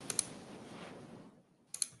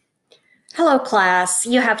Hello, class.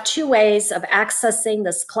 You have two ways of accessing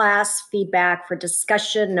this class feedback for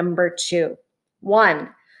discussion number 2. 1,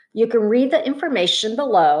 you can read the information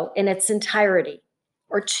below in its entirety.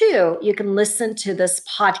 Or 2, you can listen to this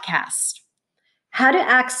podcast. How to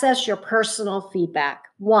access your personal feedback.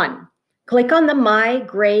 1, click on the My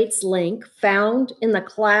Grades link found in the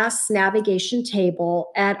class navigation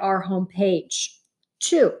table at our homepage.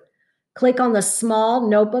 2, click on the small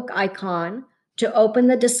notebook icon to open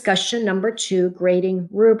the discussion number 2 grading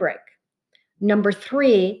rubric. Number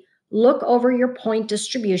 3, look over your point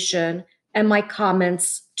distribution and my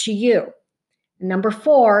comments to you. Number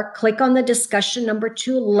 4, click on the discussion number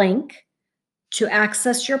 2 link to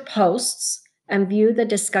access your posts and view the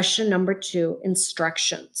discussion number 2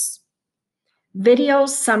 instructions. Video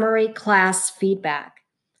summary class feedback.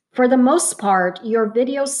 For the most part, your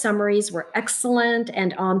video summaries were excellent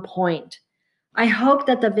and on point. I hope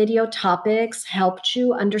that the video topics helped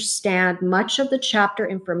you understand much of the chapter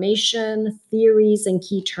information, theories, and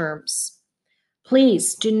key terms.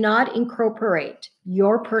 Please do not incorporate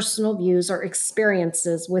your personal views or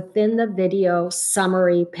experiences within the video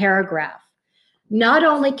summary paragraph. Not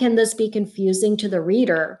only can this be confusing to the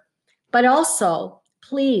reader, but also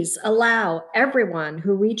please allow everyone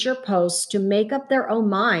who reads your posts to make up their own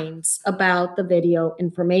minds about the video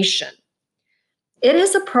information. It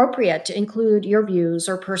is appropriate to include your views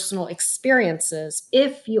or personal experiences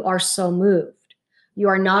if you are so moved. You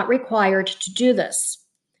are not required to do this.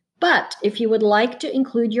 But if you would like to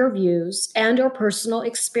include your views and/or personal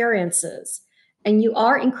experiences, and you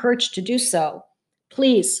are encouraged to do so,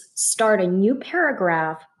 please start a new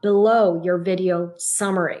paragraph below your video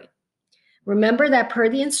summary. Remember that per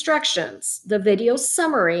the instructions, the video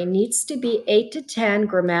summary needs to be 8 to 10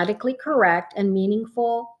 grammatically correct and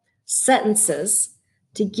meaningful sentences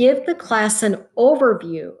to give the class an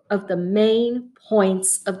overview of the main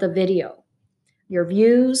points of the video. Your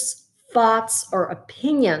views, thoughts, or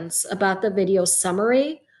opinions about the video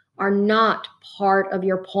summary are not part of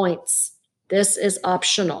your points. This is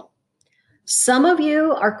optional. Some of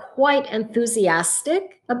you are quite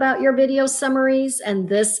enthusiastic about your video summaries, and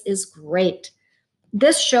this is great.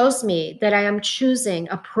 This shows me that I am choosing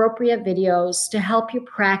appropriate videos to help you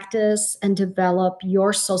practice and develop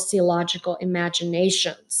your sociological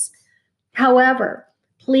imaginations. However,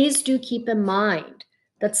 please do keep in mind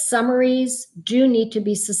that summaries do need to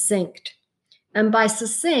be succinct. And by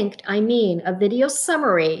succinct, I mean a video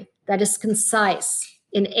summary that is concise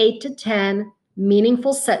in 8 to 10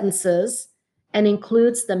 meaningful sentences and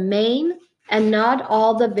includes the main and not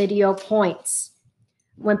all the video points.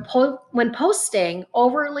 When posting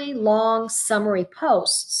overly long summary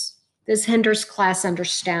posts, this hinders class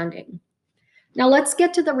understanding. Now let's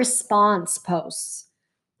get to the response posts.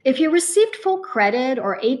 If you received full credit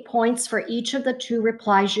or 8 points for each of the 2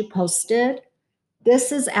 replies you posted,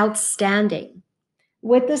 this is outstanding.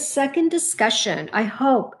 With the second discussion, I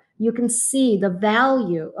hope you can see the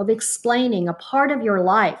value of explaining a part of your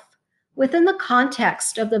life within the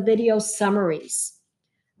context of the video summaries.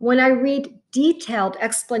 When I read detailed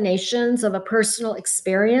explanations of a personal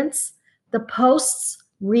experience, the posts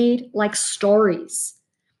read like stories,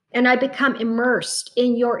 and I become immersed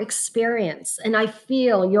in your experience, and I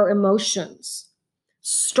feel your emotions.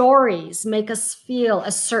 Stories make us feel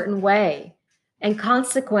a certain way, and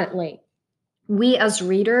consequently, we as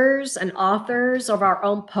readers and authors of our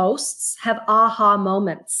own posts have aha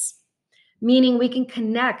moments, meaning we can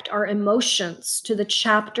connect our emotions to the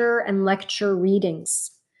chapter and lecture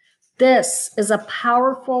readings. This is a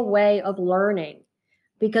powerful way of learning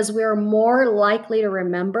because we are more likely to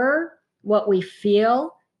remember what we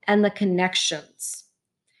feel and the connections.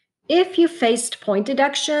 If you faced point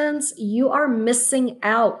deductions, you are missing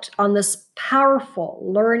out on this powerful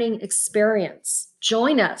learning experience.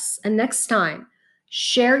 Join us, and next time,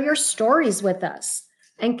 share your stories with us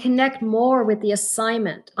and connect more with the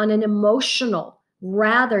assignment on an emotional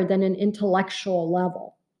rather than an intellectual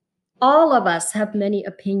level. All of us have many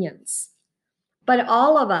opinions, but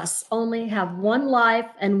all of us only have one life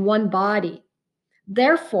and one body.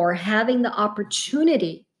 Therefore, having the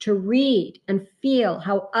opportunity to read and feel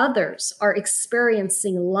how others are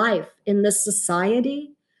experiencing life in this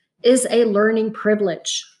society is a learning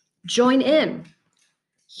privilege. Join in.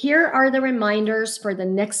 Here are the reminders for the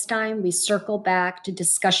next time we circle back to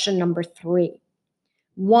discussion number 3.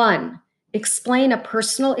 1, explain a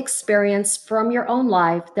personal experience from your own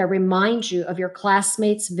life that reminds you of your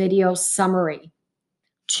classmates' video summary.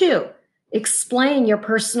 2, explain your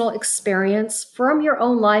personal experience from your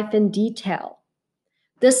own life in detail.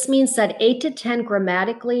 This means that 8 to 10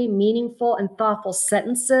 grammatically meaningful and thoughtful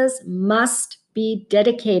sentences must be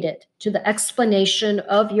dedicated to the explanation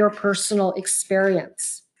of your personal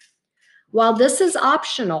experience. While this is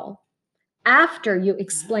optional, after you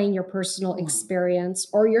explain your personal experience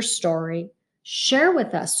or your story, share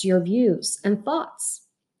with us your views and thoughts.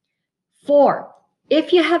 4,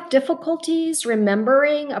 if you have difficulties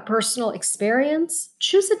remembering a personal experience,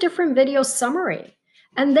 choose a different video summary.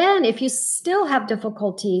 And then if you still have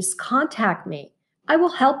difficulties, contact me. I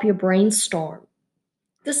will help you brainstorm.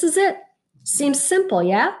 This is it. Seems simple,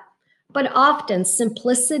 yeah? But often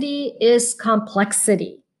simplicity is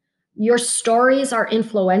complexity. Your stories are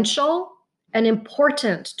influential and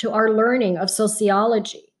important to our learning of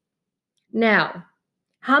sociology. Now,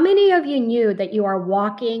 how many of you knew that you are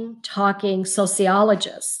walking, talking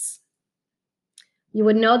sociologists? You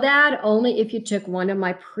would know that only if you took one of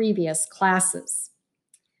my previous classes.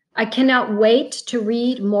 I cannot wait to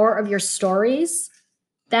read more of your stories.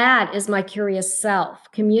 That is my curious self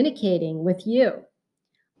communicating with you.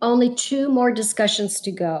 Only 2 more discussions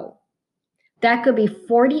to go. That could be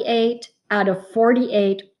 48 out of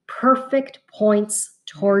 48 perfect points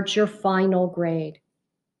towards your final grade.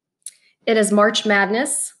 It is March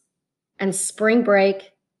Madness, and spring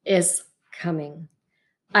break is coming.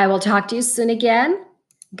 I will talk to you soon again.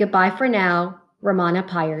 Goodbye for now, Ramana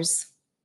Pyers.